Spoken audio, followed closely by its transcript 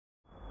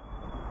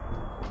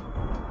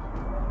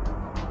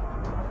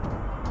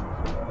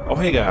Oh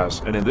hey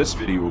guys, and in this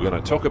video we're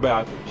gonna talk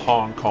about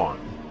Hong Kong.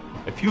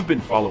 If you've been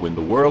following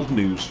the world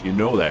news, you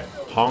know that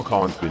Hong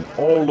Kong's been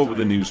all over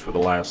the news for the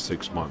last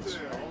 6 months.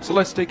 So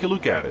let's take a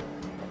look at it.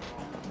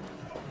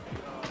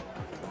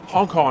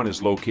 Hong Kong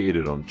is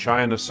located on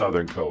China's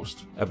southern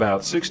coast,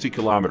 about 60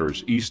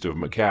 kilometers east of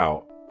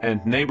Macau,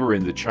 and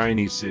neighboring the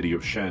Chinese city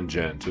of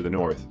Shenzhen to the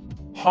north.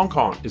 Hong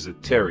Kong is a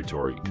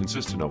territory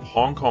consisting of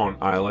Hong Kong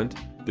Island,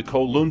 the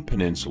Kowloon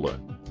Peninsula,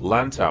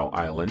 Lantau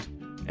Island,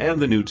 and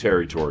the New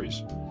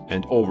Territories,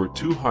 and over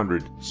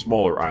 200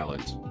 smaller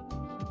islands.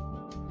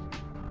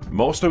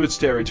 Most of its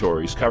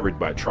territory is covered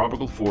by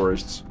tropical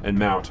forests and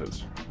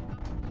mountains.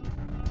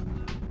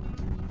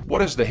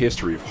 What is the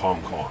history of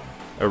Hong Kong?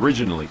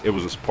 Originally, it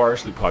was a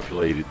sparsely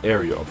populated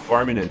area of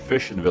farming and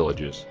fishing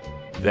villages.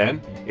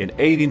 Then, in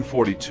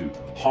 1842,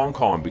 Hong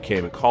Kong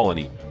became a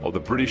colony of the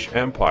British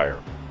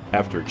Empire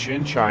after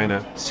Qin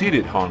China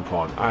ceded Hong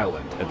Kong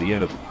Island at the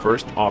end of the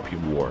First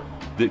Opium War.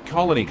 The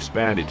colony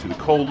expanded to the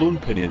Kowloon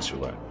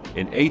Peninsula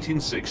in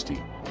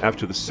 1860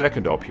 after the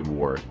Second Opium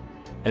War,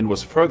 and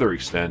was further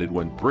extended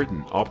when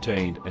Britain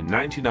obtained a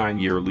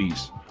 99-year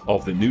lease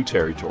of the New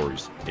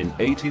Territories in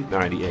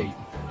 1898.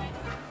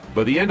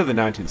 By the end of the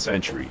 19th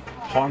century,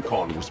 Hong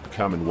Kong was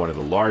becoming one of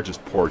the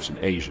largest ports in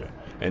Asia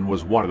and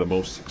was one of the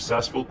most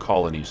successful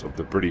colonies of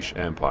the British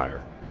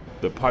Empire.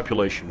 The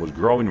population was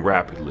growing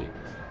rapidly.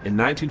 In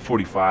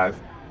 1945,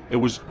 it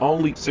was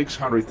only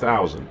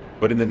 600,000,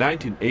 but in the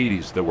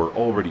 1980s there were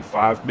already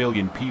 5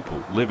 million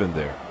people living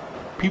there.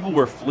 People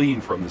were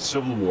fleeing from the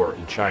Civil War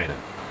in China,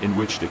 in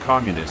which the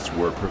communists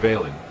were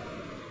prevailing.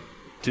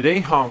 Today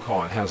Hong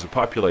Kong has a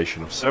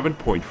population of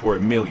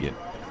 7.4 million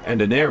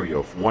and an area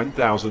of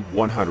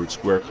 1,100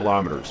 square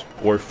kilometers,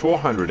 or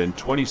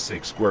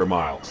 426 square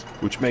miles,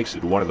 which makes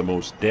it one of the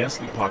most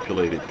densely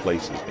populated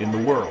places in the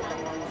world.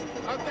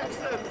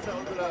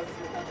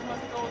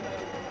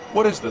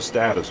 What is the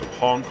status of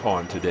Hong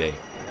Kong today?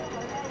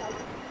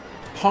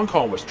 Hong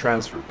Kong was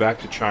transferred back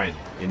to China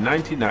in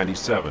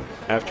 1997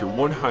 after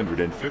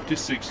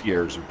 156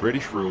 years of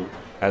British rule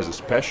as a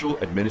special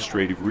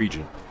administrative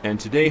region, and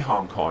today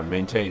Hong Kong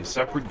maintains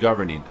separate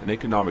governing and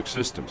economic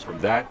systems from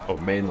that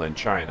of mainland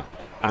China,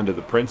 under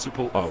the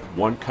principle of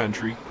one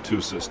country,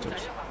 two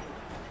systems.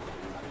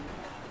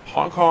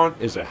 Hong Kong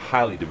is a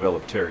highly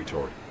developed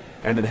territory,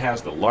 and it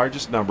has the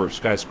largest number of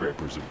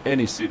skyscrapers of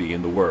any city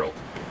in the world.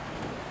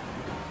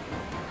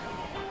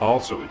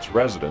 Also, its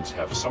residents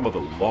have some of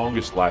the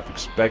longest life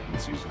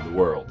expectancies in the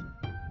world.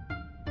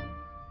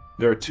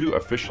 There are two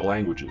official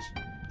languages,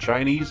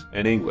 Chinese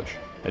and English,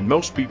 and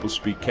most people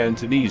speak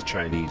Cantonese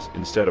Chinese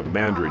instead of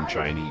Mandarin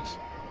Chinese.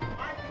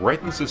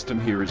 Writing system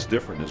here is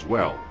different as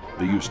well.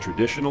 They use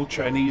traditional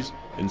Chinese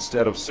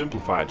instead of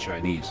simplified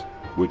Chinese,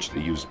 which they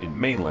use in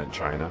mainland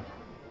China.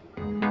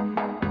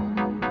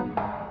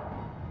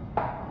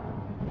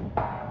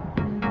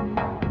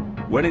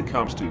 When it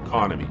comes to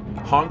economy,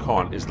 Hong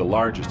Kong is the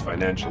largest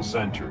financial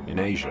center in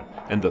Asia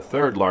and the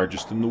third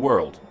largest in the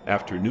world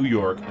after New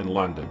York and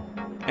London.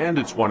 And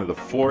it's one of the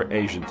 4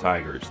 Asian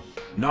tigers.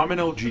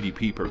 Nominal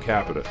GDP per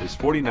capita is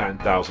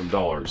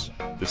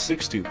 $49,000, the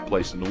 16th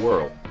place in the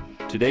world.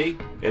 Today,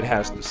 it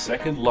has the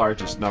second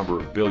largest number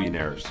of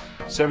billionaires,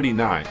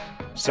 79,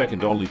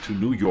 second only to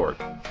New York,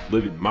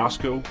 leaving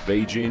Moscow,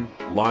 Beijing,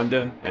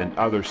 London, and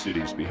other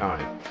cities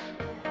behind.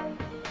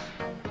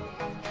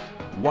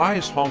 Why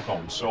is Hong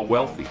Kong so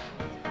wealthy?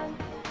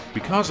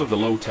 Because of the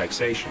low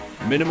taxation,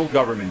 minimal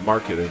government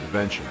market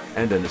intervention,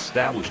 and an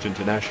established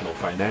international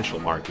financial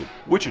market,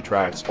 which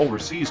attracts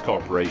overseas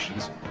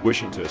corporations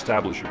wishing to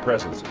establish a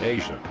presence in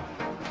Asia.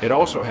 It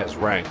also has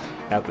ranked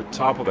at the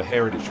top of the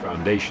Heritage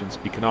Foundation's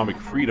Economic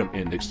Freedom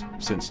Index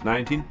since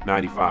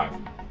 1995.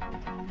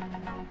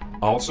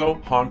 Also,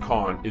 Hong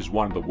Kong is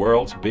one of the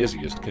world's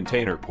busiest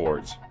container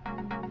ports.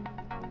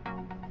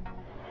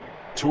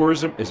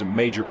 Tourism is a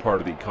major part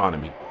of the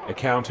economy,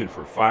 accounting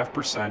for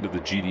 5% of the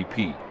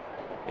GDP.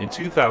 In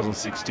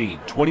 2016,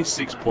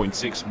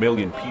 26.6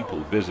 million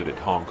people visited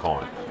Hong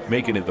Kong,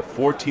 making it the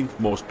 14th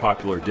most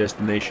popular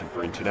destination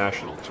for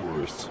international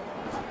tourists.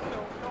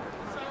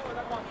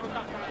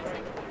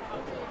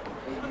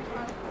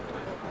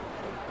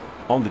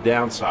 On the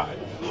downside,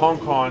 Hong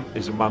Kong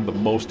is among the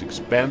most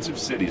expensive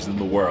cities in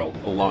the world,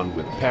 along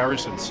with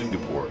Paris and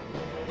Singapore.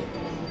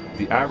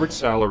 The average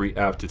salary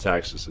after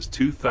taxes is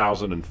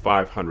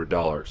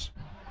 $2,500,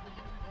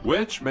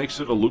 which makes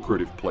it a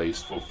lucrative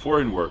place for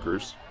foreign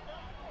workers.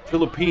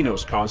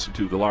 Filipinos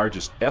constitute the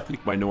largest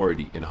ethnic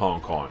minority in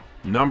Hong Kong,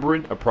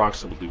 numbering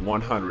approximately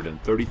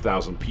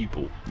 130,000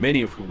 people,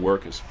 many of whom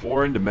work as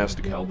foreign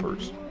domestic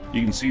helpers.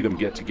 You can see them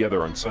get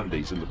together on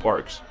Sundays in the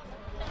parks.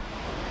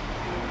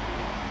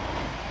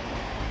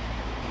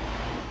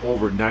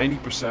 Over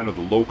 90% of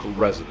the local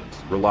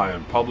residents rely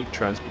on public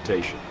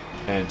transportation,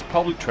 and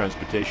public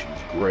transportation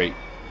is great.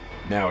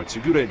 Now, it's a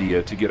good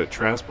idea to get a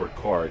transport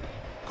card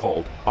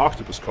called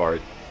Octopus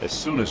Card as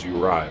soon as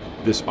you arrive.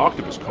 This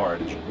Octopus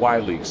Card is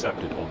widely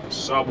accepted on the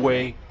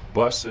subway,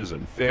 buses,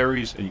 and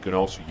ferries, and you can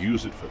also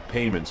use it for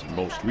payments in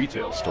most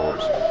retail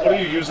stores. What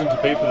are you using to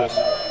pay for this?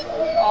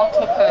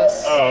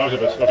 Octopus. Oh,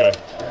 Octopus, okay.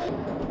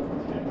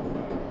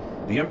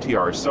 The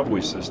MTR subway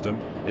system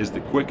is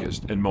the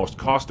quickest and most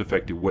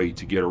cost-effective way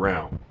to get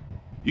around.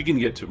 You can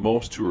get to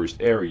most tourist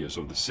areas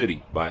of the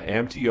city by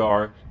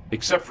MTR,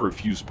 except for a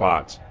few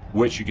spots,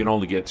 which you can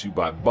only get to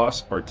by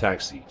bus or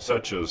taxi,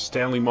 such as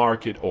Stanley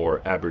Market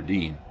or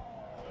Aberdeen.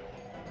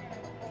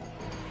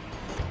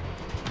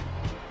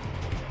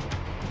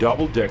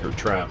 Double-decker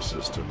tram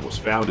system was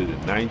founded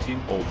in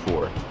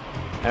 1904.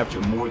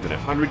 After more than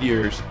 100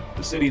 years,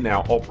 the city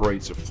now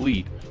operates a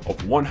fleet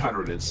of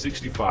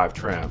 165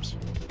 trams,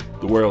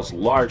 the world's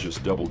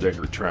largest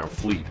double-decker tram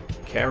fleet,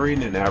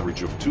 carrying an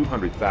average of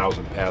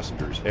 200,000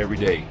 passengers every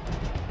day.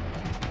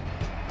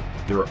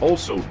 There are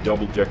also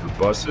double-decker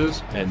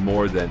buses and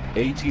more than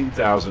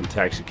 18,000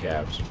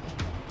 taxicabs.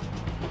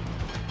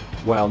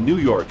 While New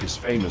York is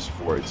famous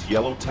for its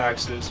yellow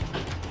taxis,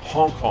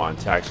 Hong Kong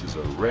taxis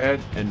are red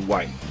and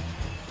white,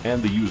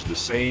 and they use the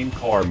same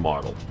car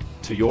model,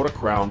 Toyota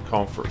Crown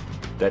Comfort,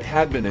 that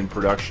had been in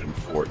production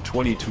for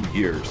 22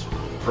 years,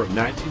 from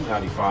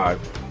 1995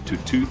 to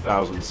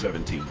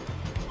 2017.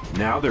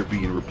 Now they're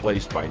being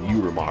replaced by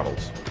newer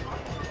models.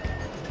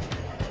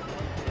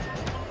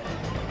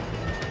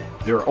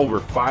 There are over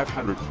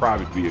 500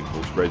 private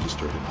vehicles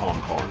registered in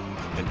Hong Kong,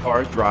 and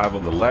cars drive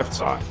on the left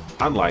side,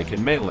 unlike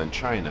in mainland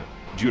China,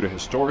 due to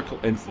historical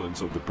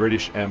influence of the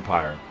British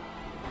Empire.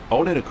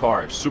 Owning a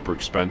car is super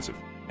expensive,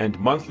 and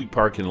monthly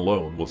parking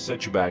alone will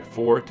set you back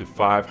 $400 to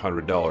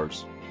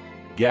 $500.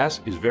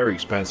 Gas is very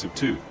expensive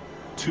too,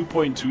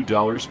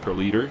 $2.2 per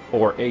liter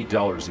or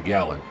 $8 a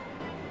gallon.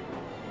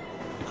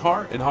 A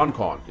car in Hong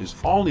Kong is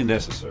only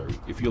necessary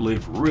if you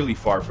live really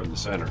far from the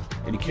center,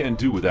 and you can't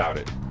do without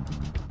it.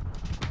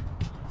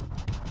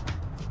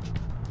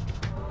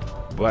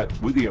 But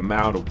with the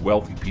amount of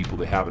wealthy people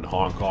they have in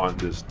Hong Kong,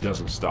 this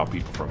doesn't stop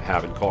people from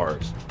having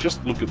cars.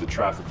 Just look at the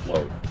traffic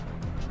flow.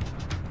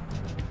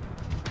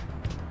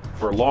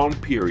 For a long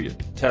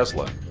period,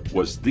 Tesla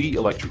was the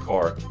electric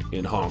car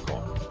in Hong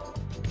Kong.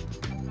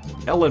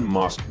 Elon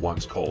Musk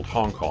once called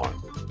Hong Kong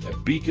a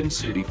beacon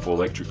city for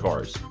electric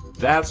cars.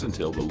 That's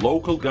until the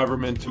local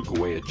government took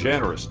away a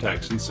generous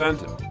tax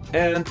incentive,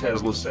 and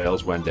Tesla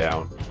sales went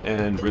down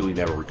and really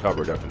never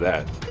recovered after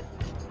that.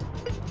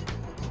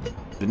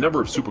 The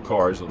number of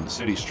supercars on the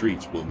city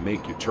streets will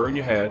make you turn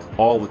your head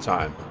all the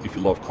time, if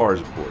you love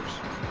cars, of course.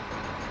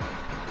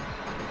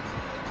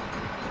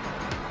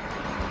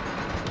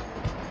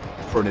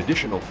 For an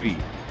additional fee,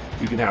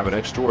 you can have an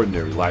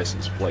extraordinary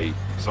license plate,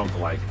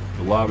 something like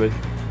Beloved,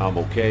 I'm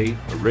Okay,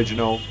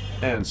 Original,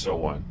 and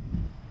so on.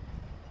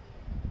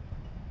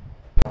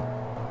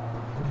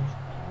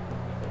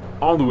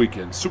 On the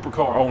weekend,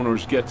 supercar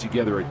owners get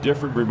together at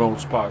different remote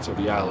spots of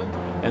the island,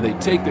 and they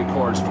take their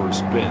cars for a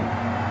spin.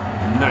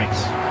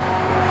 Nice.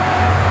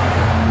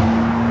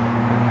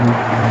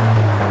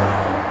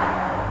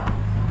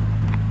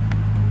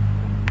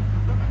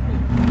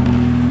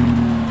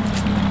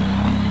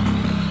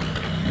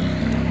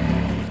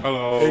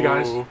 Hello. Hey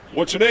guys,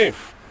 What's your name?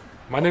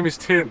 my name is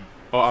Tim.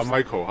 Oh, I'm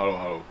Michael. Hello,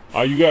 hello.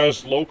 Are you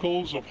guys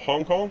locals of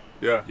Hong Kong?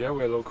 Yeah. Yeah,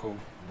 we're local.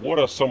 What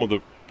are some of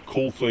the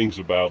cool things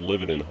about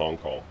living in Hong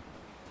Kong?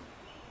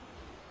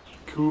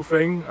 Cool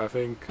thing, I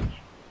think,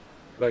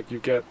 like you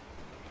get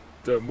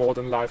the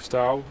modern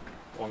lifestyle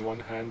on one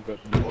hand, but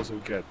you also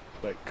get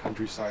like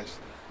countryside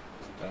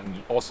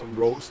and awesome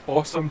roads,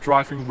 awesome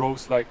driving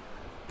roads like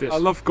this. I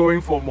love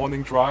going for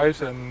morning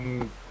drives,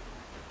 and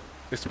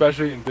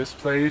especially in this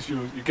place,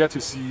 you get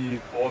to see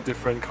all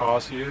different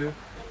cars here.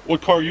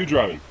 What car are you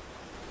driving?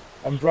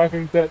 I'm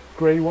driving that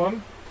grey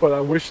one, but I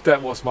wish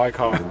that was my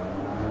car.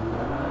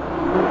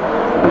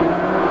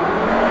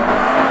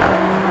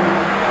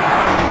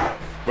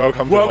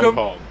 Welcome to Welcome.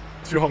 Hong Kong.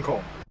 To Hong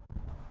Kong.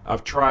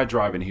 I've tried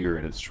driving here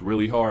and it's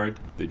really hard.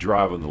 They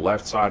drive on the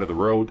left side of the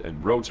road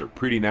and roads are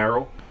pretty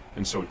narrow,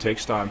 and so it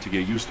takes time to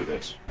get used to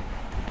this.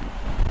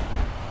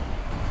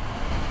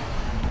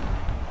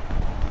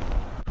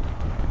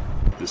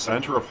 The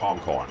center of Hong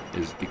Kong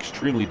is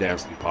extremely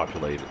densely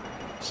populated.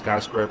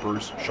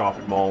 Skyscrapers,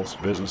 shopping malls,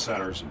 business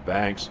centers, and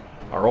banks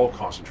are all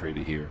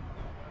concentrated here.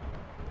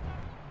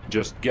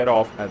 Just get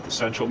off at the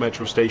central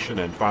metro station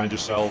and find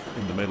yourself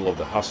in the middle of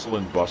the hustle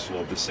and bustle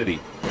of the city.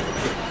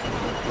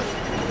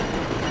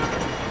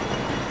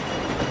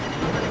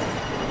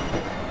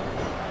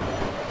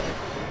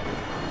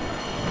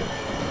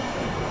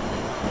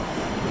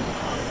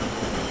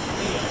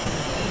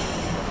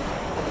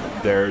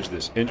 There's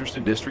this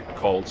interesting district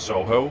called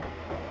Soho,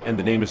 and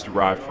the name is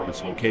derived from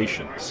its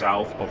location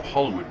south of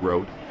Hollywood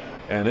Road,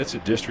 and it's a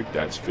district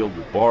that's filled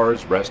with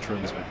bars,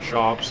 restaurants, and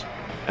shops,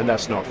 and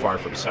that's not far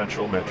from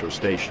Central Metro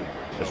Station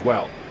as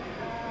well.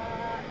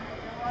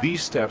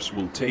 These steps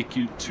will take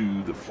you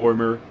to the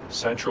former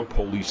Central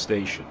Police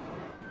Station,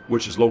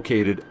 which is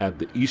located at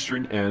the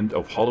eastern end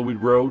of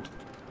Hollywood Road,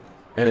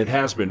 and it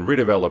has been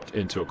redeveloped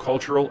into a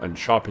cultural and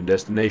shopping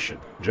destination,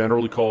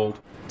 generally called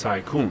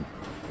Tai Kung.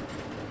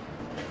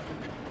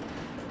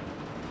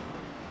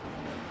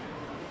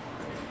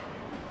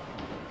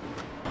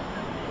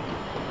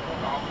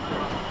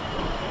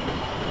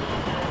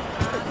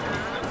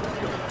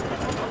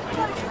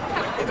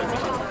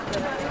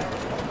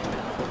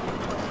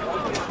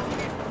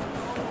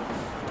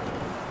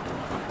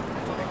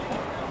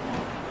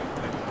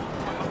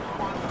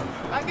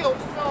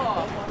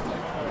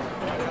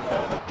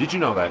 Did you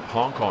know that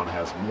Hong Kong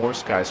has more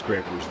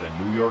skyscrapers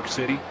than New York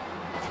City?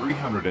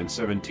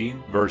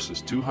 317 versus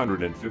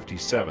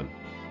 257.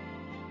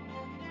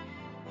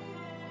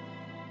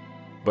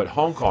 But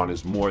Hong Kong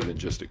is more than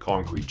just a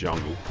concrete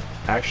jungle.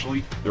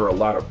 Actually, there are a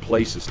lot of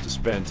places to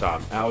spend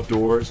time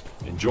outdoors,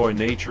 enjoy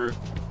nature,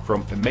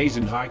 from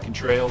amazing hiking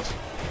trails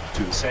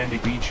to the sandy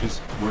beaches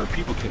where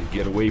people can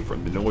get away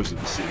from the noise of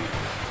the city.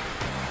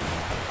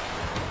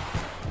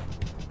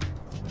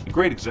 A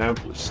great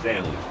example is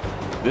Stanley.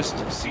 This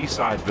is a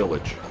seaside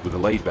village with a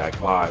laid-back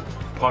vibe,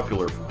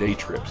 popular for day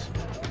trips.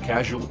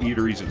 Casual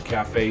eateries and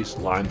cafes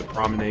line the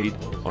promenade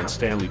on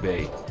Stanley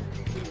Bay.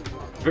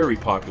 Very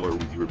popular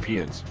with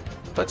Europeans.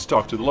 Let's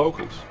talk to the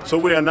locals. So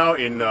we are now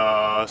in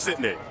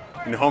Sydney.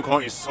 In Hong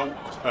Kong, it's so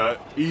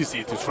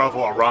easy to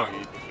travel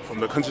around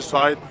from the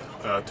countryside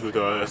to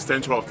the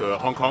center of the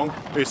Hong Kong.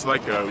 It's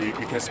like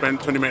you can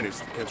spend 20 minutes,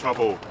 you can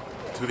travel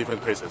to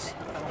different places.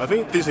 I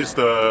think this is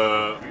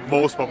the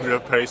most popular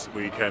place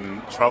we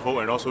can travel,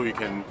 and also you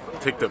can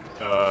take the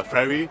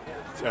ferry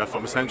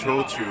from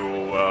Central to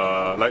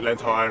like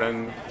Lantau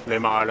Island,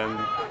 Lema Island.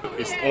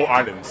 It's all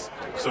islands,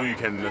 so you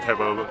can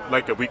have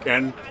a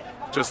weekend,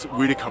 just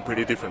really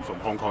completely different from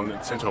Hong Kong,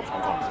 center of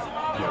Hong Kong.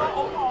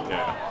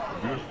 Yeah.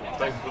 Beautiful.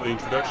 Thank you for the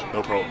introduction.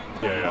 No problem.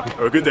 Yeah. Have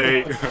a good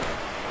day.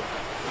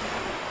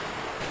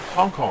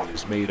 Hong Kong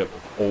is made up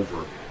of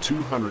over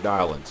 200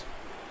 islands,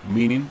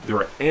 meaning there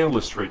are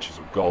endless stretches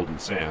of golden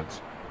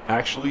sands.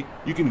 Actually,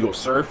 you can go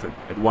surfing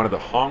at one of the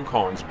Hong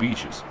Kong's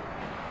beaches.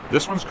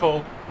 This one's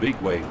called Big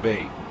Wave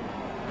Bay.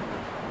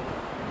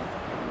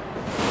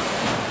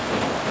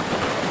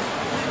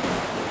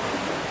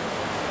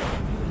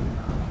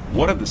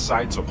 One of the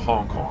sights of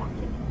Hong Kong.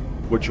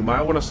 What you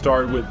might want to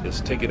start with is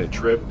taking a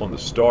trip on the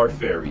Star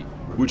Ferry,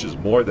 which is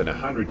more than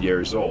 100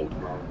 years old.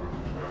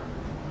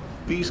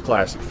 These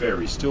classic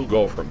ferries still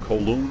go from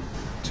Kowloon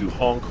to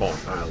Hong Kong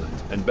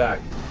Island and back,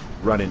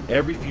 running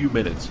every few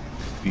minutes.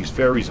 These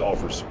ferries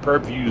offer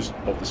superb views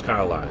of the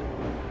skyline.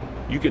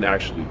 You can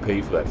actually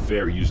pay for that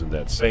fare using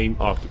that same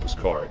octopus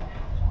card.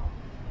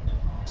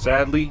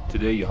 Sadly,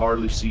 today you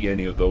hardly see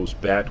any of those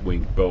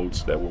bat-winged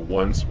boats that were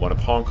once one of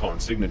Hong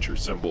Kong's signature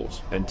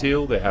symbols,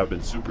 until they have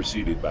been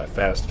superseded by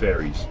fast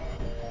ferries.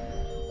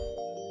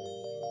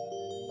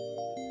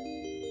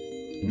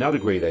 Another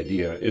great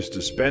idea is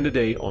to spend a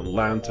day on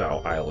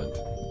Lantau Island.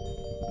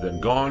 The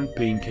Ngon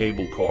Ping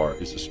cable car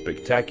is a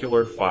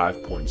spectacular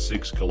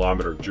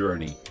 5.6-kilometer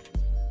journey,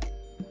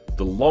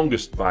 the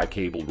longest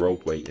bi-cable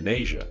roadway in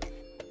Asia.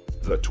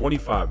 The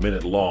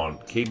 25-minute long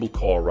cable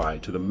car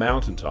ride to the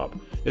mountaintop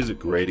is a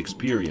great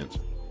experience.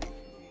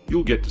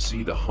 You'll get to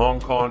see the Hong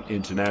Kong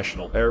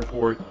International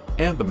Airport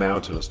and the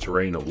mountainous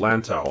terrain of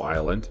Lantau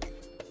Island.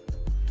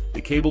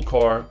 The cable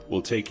car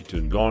will take you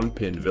to Ngon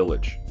Ping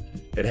village.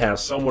 It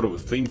has somewhat of a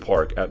theme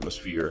park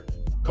atmosphere,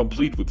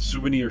 complete with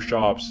souvenir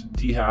shops,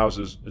 tea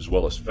houses, as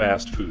well as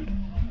fast food.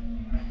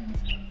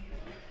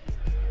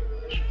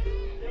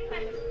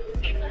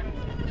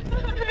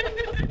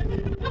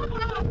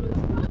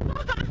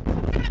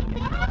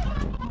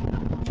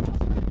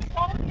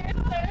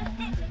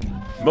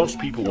 Most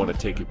people want to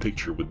take a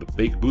picture with the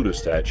big Buddha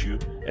statue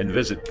and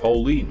visit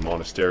Pauline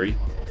Monastery.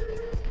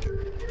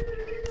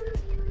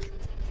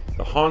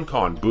 The Hong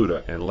Kong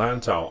Buddha in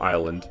Lantau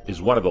Island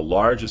is one of the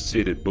largest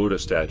seated Buddha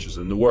statues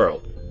in the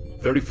world,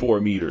 34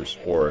 meters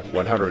or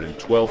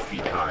 112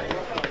 feet high.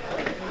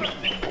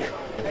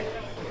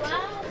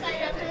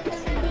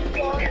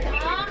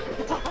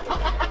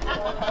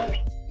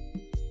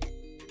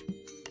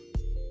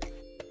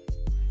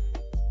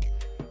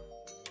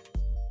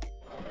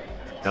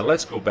 Now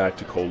let's go back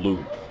to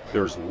Kowloon.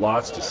 There's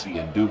lots to see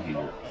and do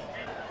here.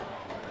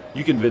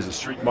 You can visit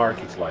street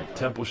markets like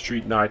Temple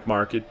Street Night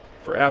Market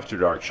for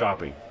after-dark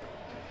shopping.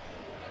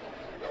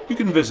 You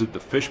can visit the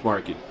fish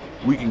market.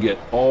 We can get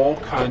all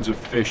kinds of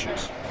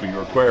fishes for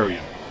your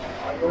aquarium.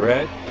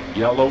 Red,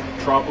 yellow,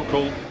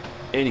 tropical,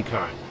 any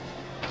kind.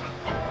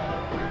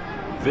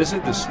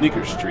 Visit the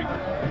sneaker street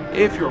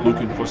if you're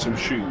looking for some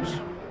shoes.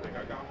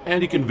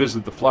 And you can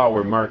visit the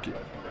flower market.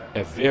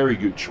 A very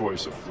good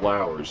choice of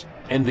flowers,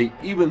 and they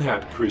even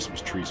had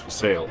Christmas trees for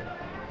sale.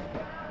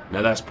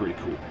 Now that's pretty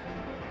cool.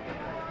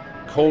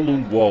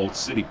 Kowloon Walled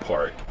City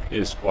Park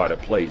is quite a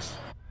place.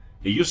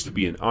 It used to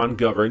be an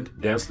ungoverned,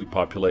 densely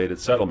populated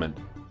settlement.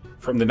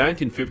 From the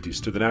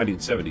 1950s to the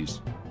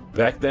 1970s,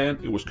 back then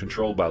it was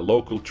controlled by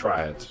local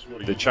triads,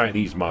 the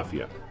Chinese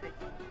mafia.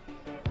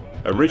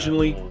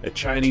 Originally a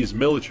Chinese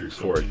military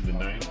fort,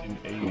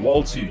 the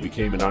walled city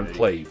became an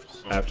enclave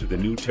after the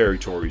new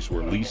territories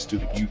were leased to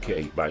the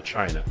UK by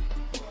China.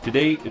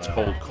 Today it's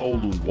called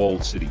Kowloon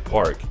Walled City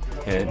Park,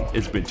 and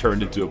it's been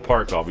turned into a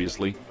park,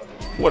 obviously.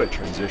 What a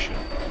transition.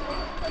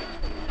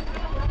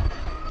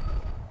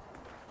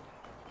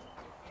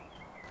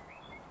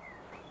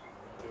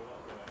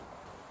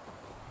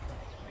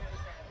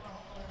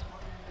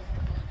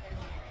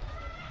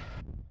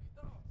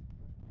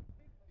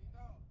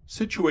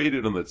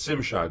 Situated on the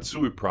Tsim Sha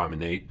Tsui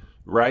Promenade,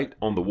 right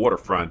on the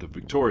waterfront of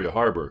Victoria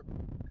Harbour,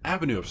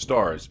 Avenue of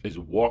Stars is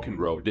a walking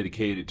road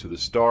dedicated to the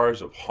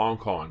stars of Hong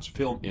Kong's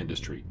film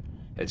industry.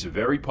 It's a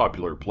very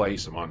popular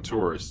place among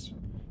tourists.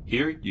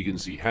 Here you can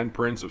see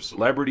handprints of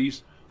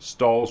celebrities,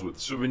 stalls with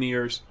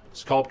souvenirs,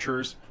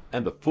 sculptures,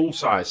 and the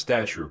full-size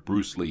statue of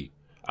Bruce Lee.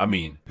 I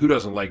mean, who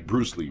doesn't like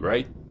Bruce Lee,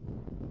 right?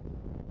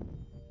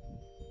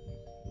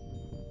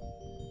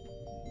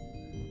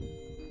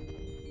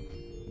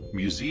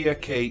 Musea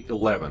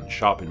K11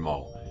 shopping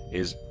mall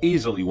is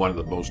easily one of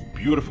the most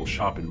beautiful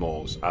shopping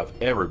malls I've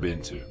ever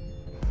been to.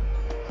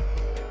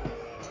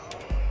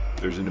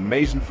 There's an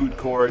amazing food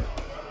court,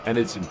 and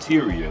its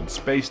interior and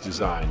space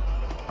design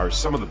are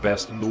some of the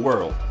best in the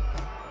world.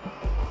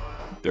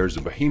 There's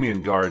a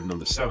Bohemian garden on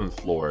the 7th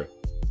floor.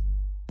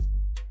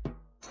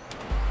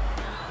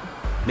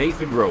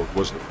 Nathan Road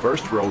was the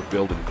first road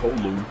built in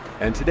Kowloon,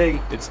 and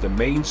today it's the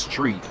main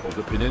street of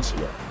the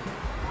peninsula.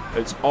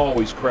 It's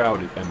always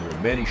crowded and there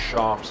are many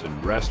shops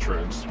and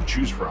restaurants to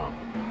choose from.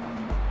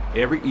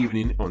 Every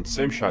evening on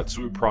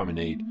Simshatsui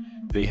Promenade,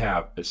 they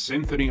have a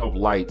Symphony of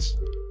Lights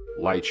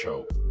light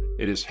show.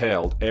 It is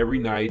held every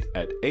night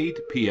at 8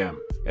 p.m.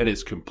 and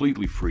is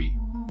completely free.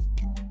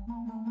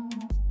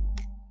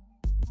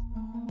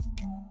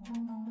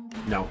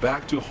 Now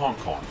back to Hong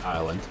Kong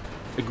Island.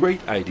 A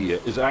great idea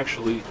is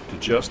actually to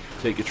just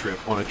take a trip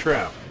on a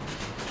tram.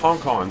 Hong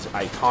Kong's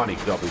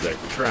iconic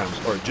double-decker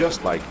trams are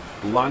just like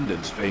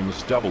London's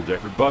famous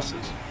double-decker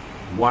buses,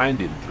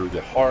 winding through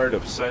the heart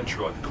of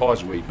Central and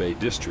Causeway Bay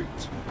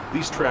districts.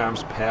 These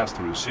trams pass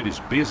through the city's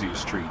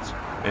busiest streets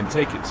and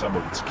take in some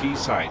of its key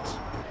sights.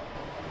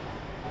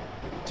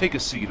 Take a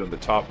seat on the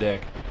top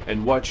deck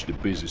and watch the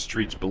busy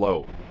streets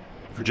below.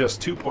 For just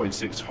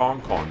 2.6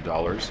 Hong Kong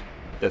dollars,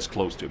 that's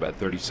close to about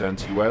 30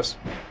 cents US,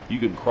 you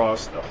can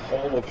cross the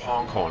whole of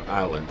Hong Kong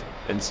Island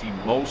and see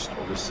most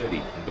of the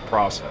city in the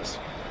process.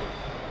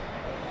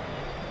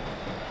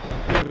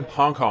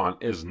 Hong Kong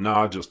is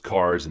not just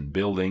cars and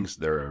buildings,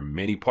 there are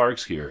many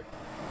parks here.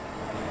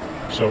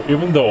 So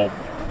even though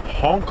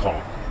Hong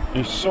Kong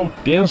is so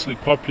densely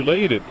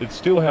populated, it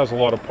still has a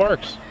lot of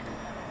parks.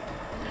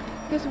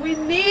 Because we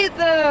need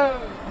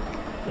them!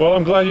 Well,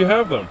 I'm glad you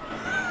have them.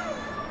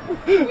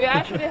 We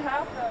actually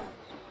have them.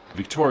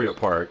 Victoria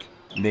Park,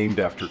 named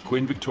after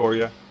Queen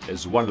Victoria,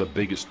 is one of the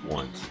biggest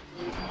ones.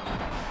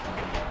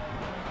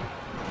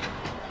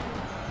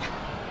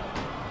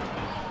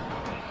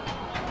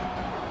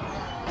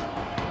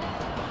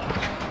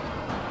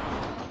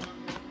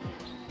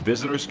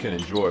 Visitors can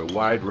enjoy a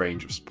wide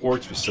range of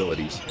sports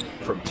facilities,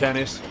 from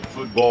tennis,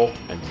 football,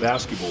 and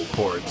basketball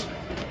courts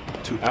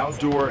to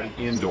outdoor and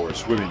indoor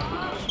swimming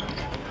pools.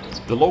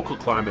 The local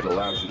climate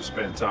allows you to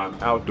spend time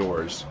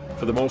outdoors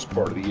for the most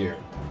part of the year.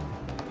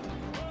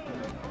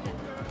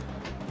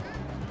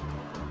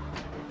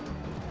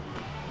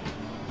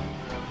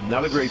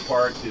 Another great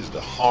park is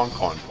the Hong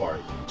Kong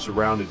Park,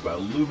 surrounded by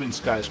looming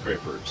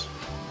skyscrapers.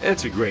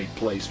 It's a great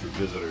place for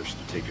visitors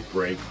to take a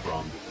break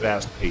from the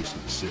fast pace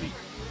of the city.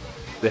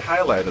 The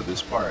highlight of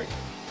this park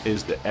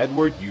is the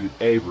Edward Youth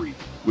Aviary,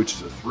 which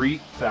is a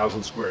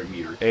 3,000 square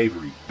meter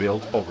aviary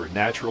built over a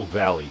natural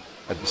valley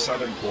at the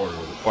southern corner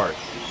of the park.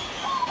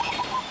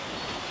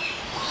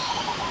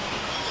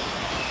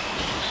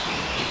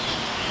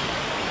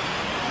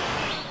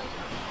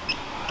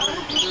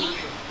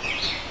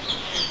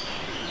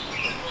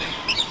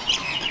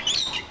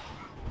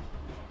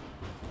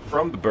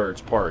 From the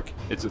Birds Park,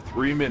 it's a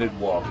 3-minute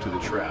walk to the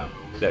tram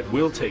that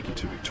will take you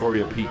to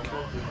Victoria Peak.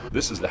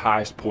 This is the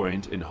highest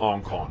point in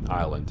Hong Kong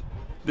Island.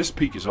 This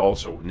peak is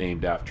also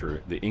named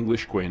after the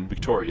English Queen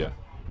Victoria.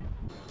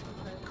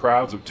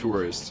 Crowds of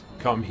tourists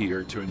come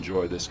here to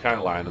enjoy the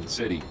skyline of the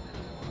city.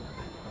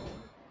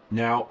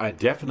 Now, I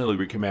definitely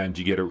recommend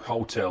you get a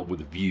hotel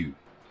with a view,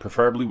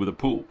 preferably with a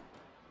pool.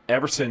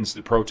 Ever since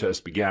the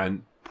protests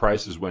began,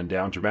 prices went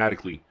down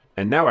dramatically,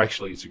 and now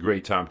actually it's a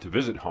great time to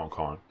visit Hong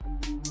Kong.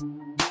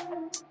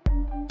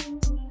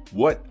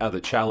 What are the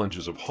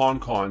challenges of Hong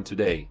Kong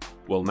today?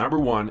 Well, number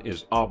one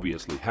is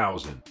obviously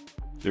housing.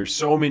 There's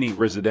so many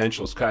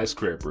residential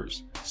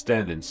skyscrapers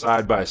standing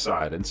side by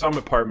side, and some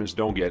apartments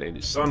don't get any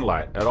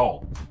sunlight at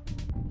all.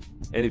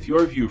 And if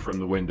your view from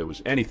the window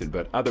is anything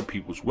but other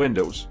people's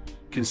windows,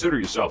 consider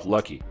yourself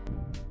lucky.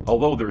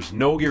 Although there's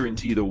no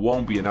guarantee there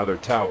won't be another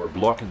tower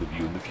blocking the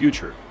view in the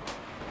future.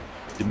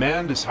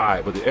 Demand is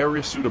high, but the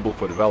area suitable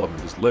for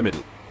development is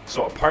limited,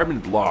 so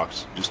apartment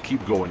blocks just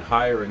keep going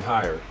higher and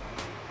higher.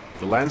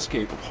 The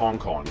landscape of Hong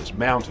Kong is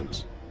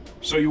mountainous,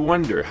 so you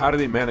wonder, how do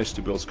they manage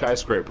to build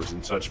skyscrapers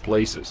in such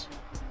places?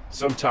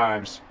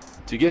 Sometimes,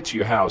 to get to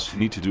your house, you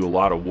need to do a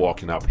lot of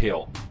walking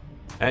uphill.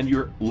 And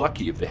you're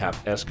lucky if they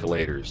have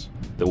escalators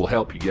that will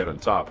help you get on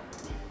top.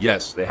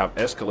 Yes, they have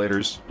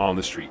escalators on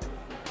the street.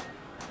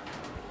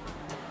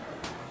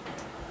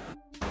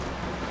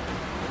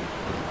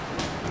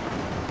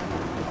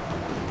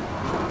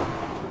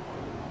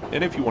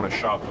 And if you want to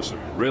shop for some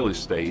real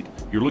estate,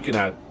 you're looking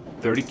at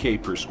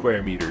 30K per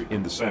square meter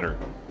in the center.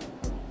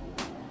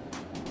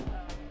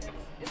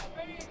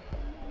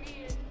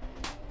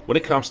 When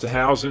it comes to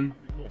housing,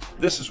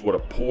 this is what a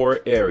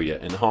poor area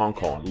in Hong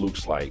Kong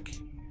looks like.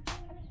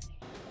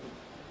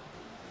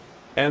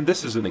 And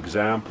this is an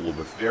example of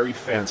a very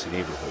fancy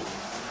neighborhood.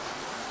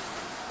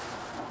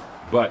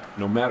 But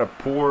no matter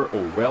poor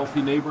or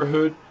wealthy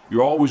neighborhood,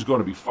 you're always going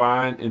to be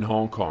fine in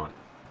Hong Kong.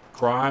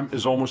 Crime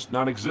is almost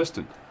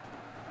non-existent.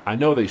 I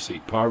know they say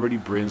poverty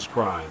brings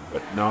crime,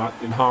 but not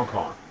in Hong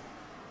Kong.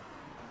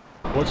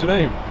 What's your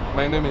name?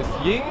 My name is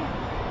Ying.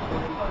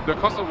 The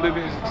cost of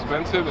living is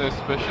expensive,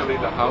 especially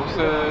the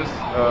houses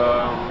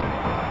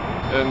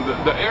and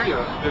the area.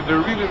 They're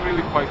really,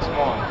 really quite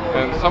small.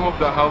 And some of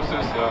the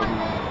houses,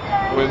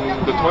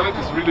 when the toilet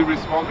is really,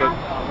 really small, but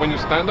when you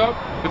stand up,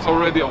 it's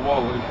already a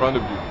wall in front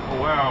of you.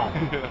 Oh, wow.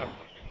 Yeah.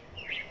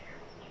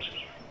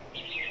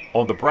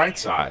 On the bright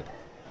side,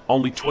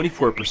 only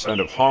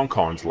 24% of Hong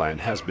Kong's land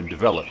has been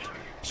developed,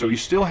 so you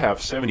still have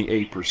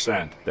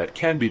 78% that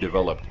can be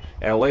developed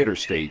at a later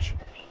stage,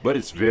 but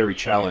it's very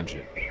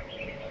challenging.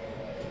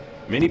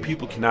 Many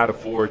people cannot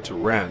afford to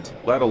rent,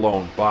 let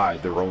alone buy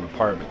their own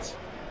apartments,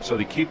 so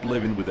they keep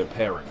living with their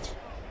parents.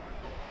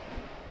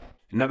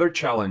 Another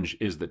challenge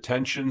is the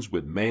tensions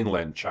with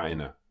mainland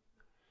China.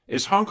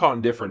 Is Hong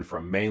Kong different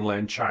from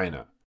mainland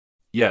China?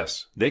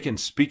 Yes, they can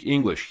speak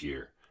English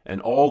here,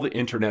 and all the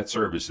internet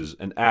services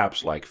and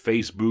apps like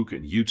Facebook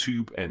and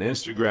YouTube and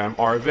Instagram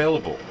are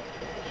available.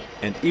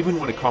 And even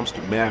when it comes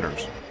to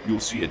manners, you'll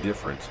see a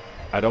difference.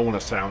 I don't want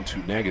to sound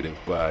too negative,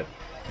 but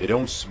they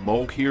don't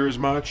smoke here as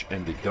much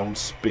and they don't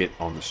spit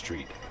on the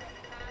street.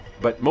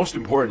 But most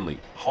importantly,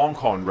 Hong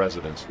Kong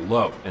residents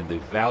love and they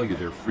value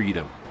their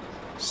freedom,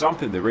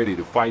 something they're ready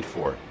to fight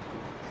for.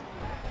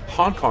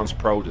 Hong Kong's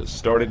protests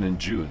started in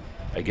June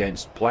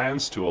against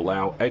plans to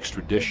allow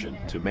extradition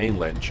to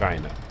mainland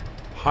China.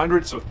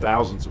 Hundreds of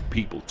thousands of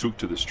people took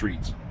to the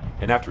streets,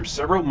 and after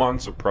several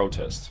months of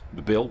protests,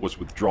 the bill was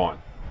withdrawn.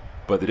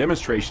 But the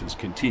demonstrations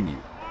continue,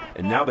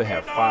 and now they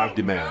have 5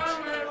 demands.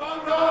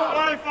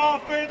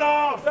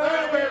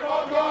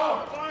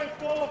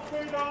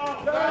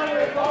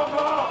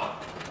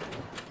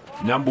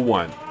 Number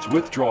 1, to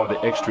withdraw the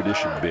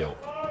extradition bill.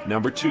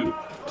 Number 2,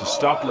 to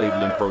stop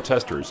labeling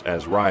protesters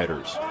as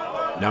rioters.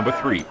 Number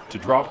 3, to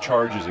drop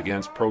charges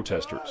against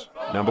protesters.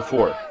 Number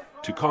 4,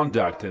 to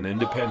conduct an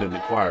independent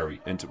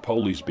inquiry into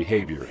police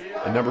behavior.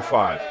 And number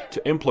 5,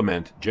 to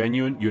implement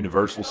genuine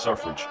universal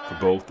suffrage for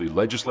both the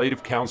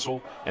Legislative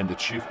Council and the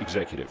Chief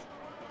Executive.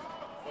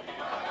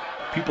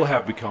 People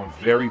have become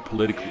very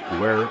politically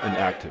aware and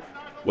active.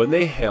 When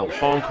they held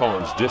Hong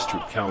Kong's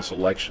District Council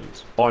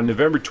elections on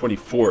November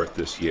 24th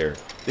this year,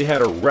 they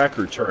had a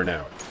record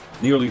turnout.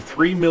 Nearly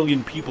 3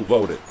 million people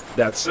voted.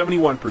 That's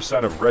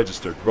 71% of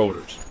registered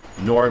voters.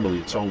 Normally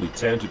it's only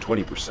 10 to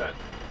 20%.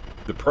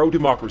 The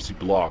pro-democracy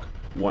bloc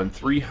won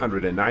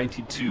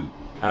 392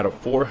 out of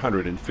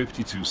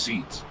 452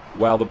 seats,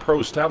 while the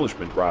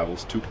pro-establishment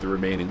rivals took the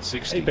remaining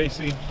 60. Hey,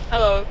 Basie.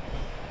 Hello.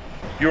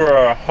 You're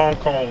a Hong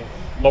Kong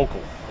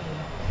local.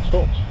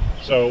 Cool.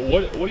 So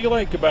what do you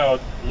like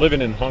about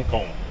living in Hong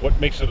Kong? What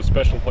makes it a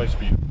special place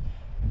for you?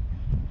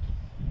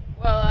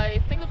 Well, I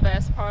think the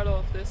best part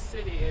of this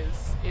city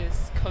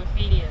is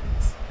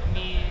convenience. I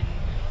mean,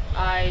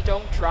 I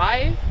don't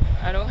drive,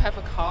 I don't have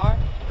a car,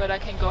 but I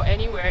can go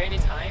anywhere,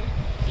 anytime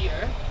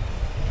here.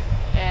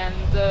 And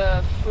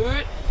the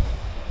food,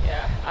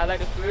 yeah, I like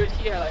the food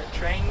here, I like the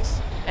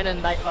trains, and the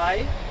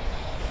nightlife,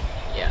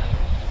 yeah.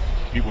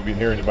 People have been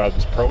hearing about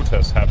this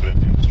protest happening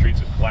in the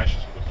streets and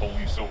clashes with the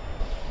police. So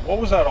what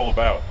was that all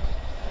about?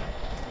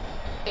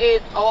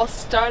 It all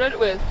started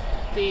with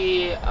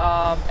the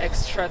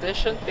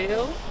extradition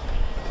bill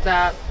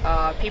that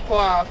people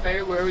are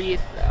very worried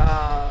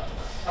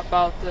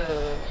about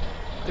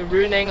the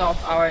ruining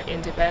of our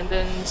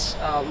independent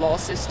law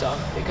system,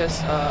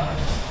 because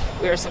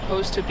we are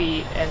supposed to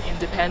be an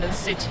independent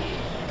city.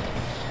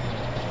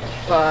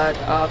 But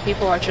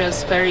people are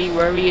just very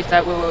worried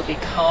that we will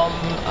become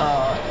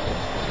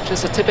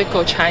just a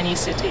typical Chinese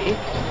city.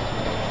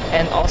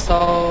 And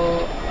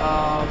also,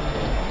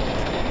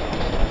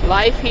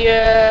 life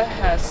here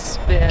has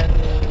been,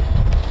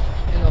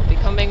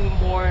 becoming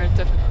more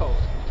difficult.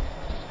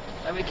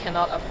 Like we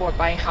cannot afford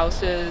buying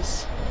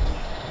houses,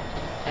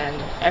 and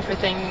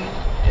everything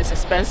is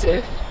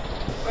expensive.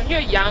 When you're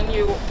young,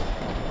 you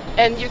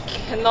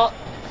cannot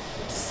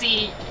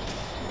see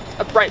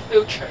a bright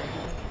future.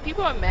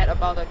 People are mad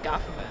about the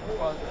government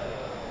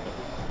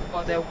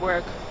for their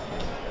work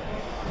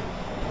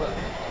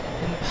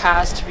in the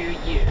past few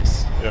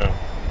years. Yeah.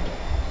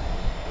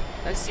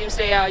 It seems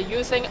they are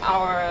using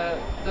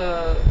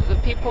the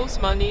people's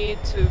money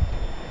to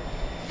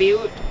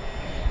build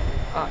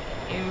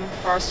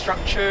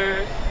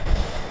infrastructure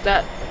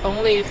that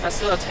only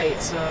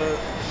facilitates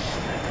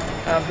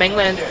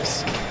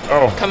mainlanders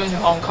coming to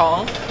Hong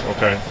Kong.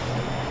 Okay.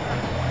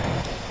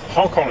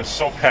 Hong Kong is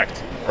so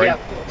packed, right? Yep.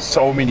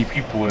 So many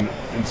people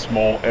in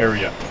small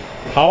area.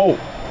 How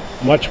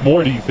much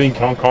more do you think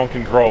Hong Kong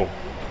can grow?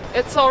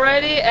 It's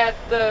already at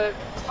the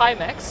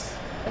climax,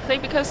 I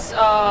think, because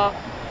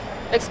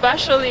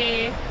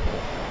especially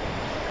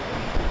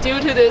due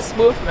to this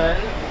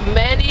movement,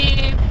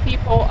 many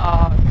people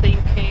are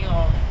thinking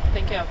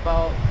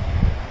about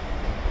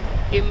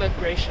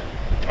immigration,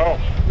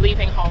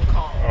 leaving Hong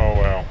Kong. Oh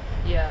wow.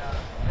 Yeah,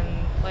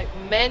 and like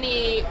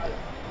many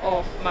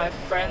of my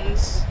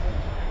friends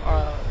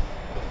are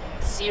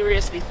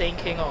seriously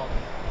thinking of,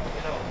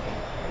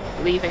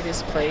 leaving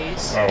this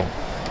place,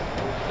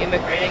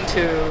 immigrating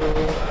to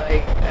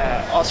like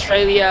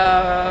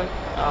Australia,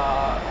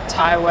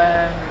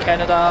 Taiwan,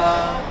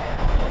 Canada.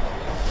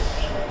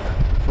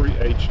 Free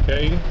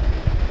HK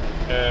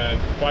and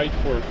fight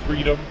for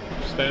freedom.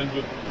 Stand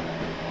with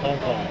Hong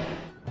Kong.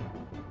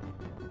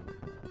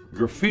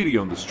 Graffiti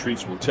on the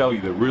streets will tell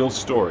you the real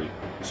story,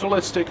 so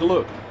let's take a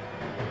look.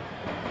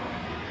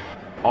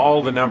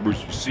 All the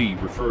numbers you see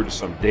refer to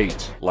some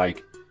dates,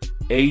 like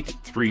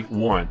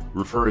 831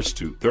 refers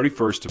to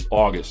 31st of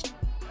August,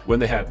 when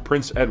they had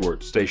Prince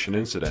Edward Station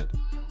incident.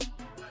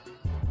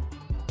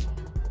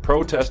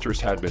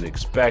 Protesters had been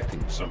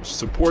expecting some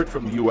support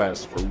from the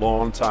US for a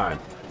long time,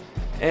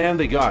 and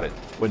they got it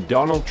when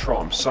Donald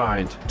Trump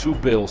signed 2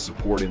 bills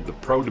supporting the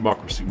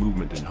pro-democracy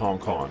movement in Hong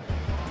Kong.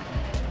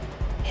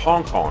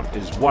 Hong Kong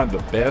is one of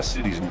the best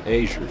cities in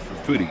Asia for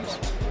foodies.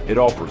 It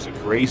offers a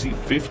crazy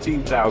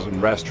 15,000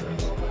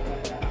 restaurants.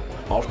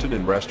 Often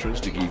in restaurants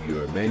they give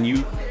you a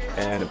menu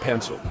and a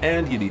pencil,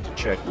 and you need to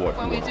check what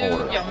When you we want do to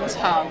order.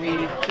 Yangcha,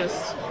 we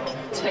just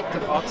tick the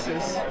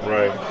boxes.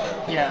 Right.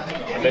 Yeah.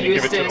 And then you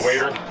give it to the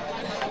waiter?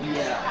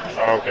 Yeah.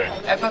 Oh, okay.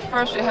 But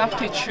first we have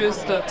to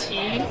choose the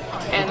tea,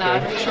 and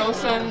I've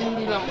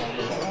chosen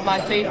my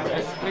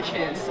favorite, which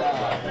is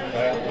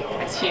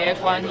Qie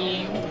Guan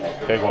Yin.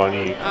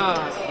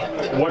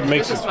 What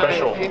makes This it is my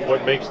special? favorite.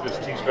 What makes this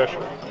tea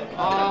special?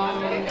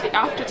 The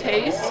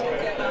aftertaste,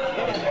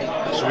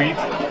 Sweet?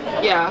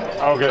 yeah,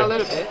 Okay. a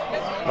little bit,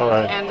 All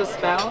right. and the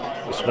smell.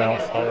 The smell?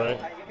 All right.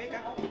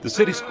 The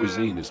city's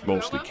cuisine is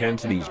mostly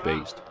Cantonese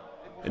based,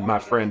 and my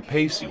friend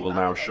Pacey will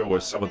now show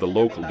us some of the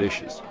local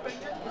dishes.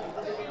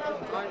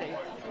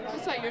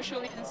 So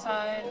usually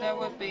inside there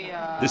would be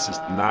This is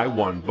Nai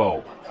Wan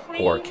Bo,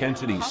 or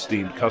Cantonese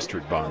steamed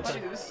custard buns. But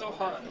it was so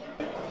hot.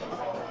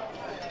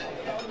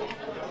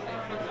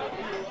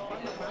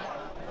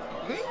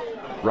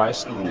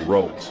 Rice noodle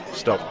rolls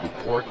stuffed with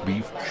pork,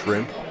 beef,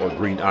 shrimp, or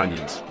green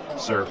onions,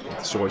 served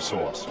with soy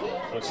sauce.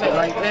 Bit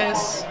like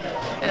this,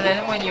 and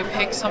then when you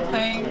pick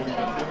something,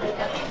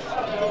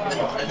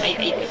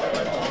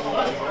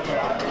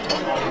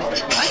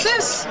 like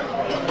this.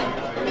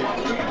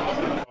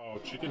 Oh,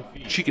 chicken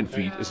feet. Chicken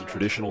feet is a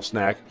traditional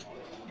snack.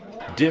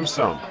 Dim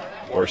sum,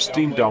 or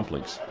steamed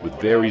dumplings with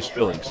various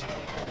fillings.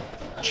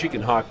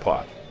 Chicken hot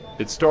pot.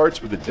 It starts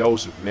with a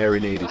dose of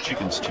marinated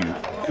chicken stew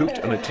cooked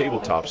on a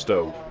tabletop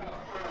stove.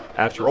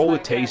 After all the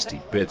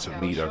tasty bits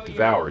of meat are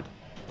devoured,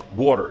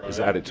 water is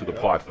added to the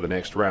pot for the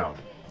next round.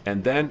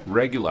 And then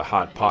regular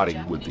hot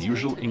potting with the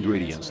usual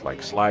ingredients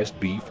like sliced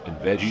beef and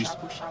veggies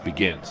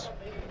begins.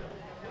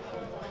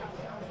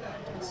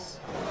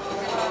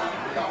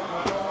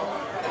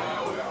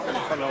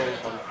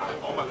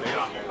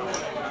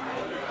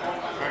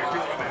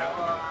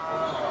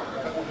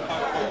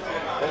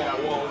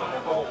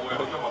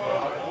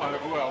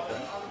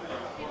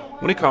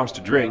 When it comes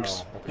to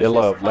drinks, they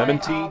love lemon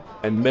tea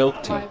and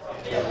milk tea.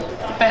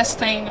 The best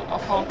thing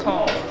of Hong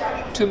Kong,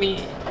 to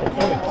me,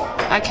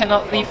 I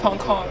cannot leave Hong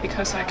Kong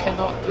because I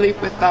cannot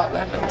live without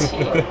lemon tea.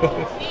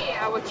 Me,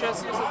 I would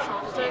just use a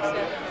chopstick.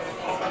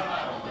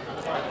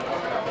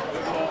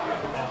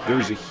 There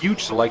is a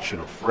huge selection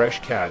of fresh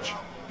catch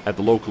at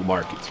the local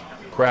markets.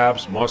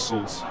 Crabs,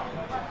 mussels,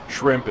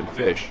 shrimp, and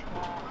fish.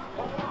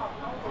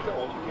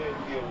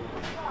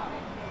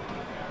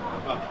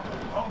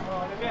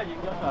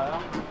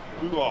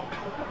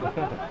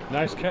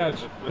 Nice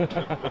catch.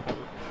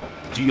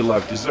 Do you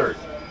love dessert?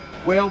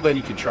 Well, then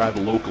you can try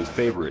the local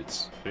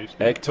favorites,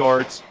 egg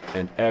tarts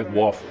and egg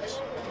waffles.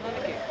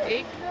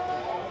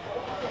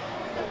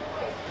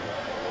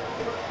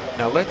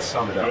 Now let's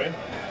sum it up.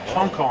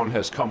 Hong Kong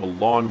has come a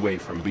long way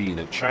from being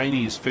a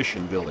Chinese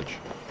fishing village,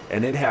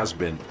 and it has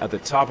been at the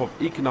top of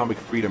economic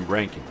freedom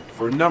ranking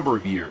for a number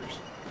of years.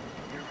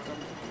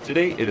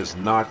 Today, it is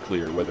not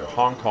clear whether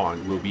Hong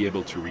Kong will be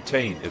able to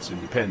retain its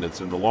independence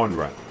in the long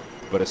run,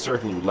 but I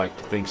certainly would like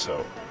to think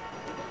so.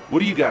 What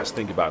do you guys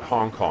think about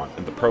Hong Kong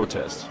and the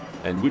protests,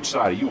 and which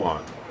side are you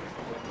on?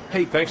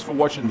 Hey, thanks for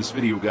watching this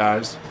video,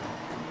 guys.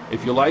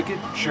 If you like it,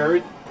 share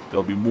it.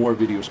 There'll be more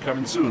videos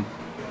coming soon.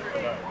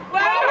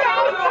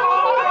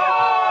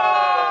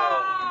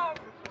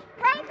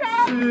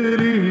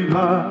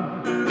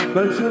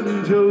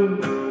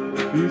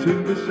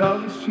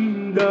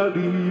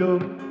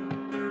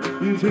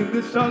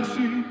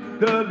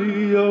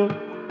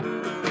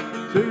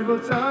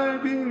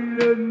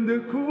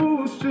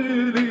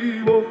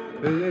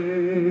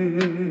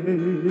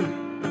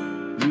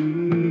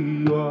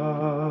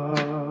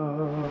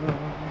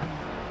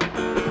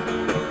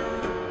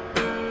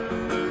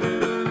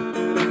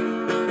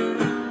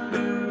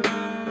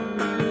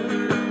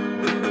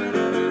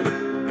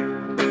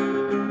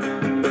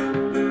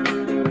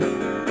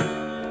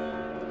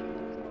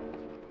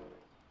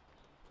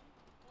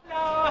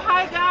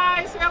 Hi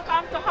guys,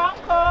 welcome to Hong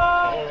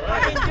Kong.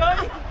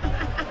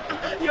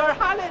 Enjoy your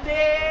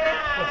holiday.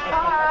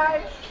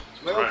 Bye.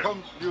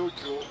 Welcome you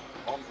to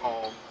Hong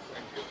Kong.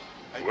 Thank you.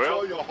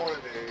 Enjoy your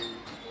holiday.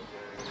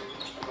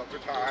 Have a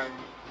good time.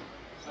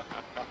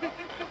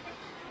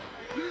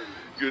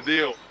 Good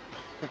deal.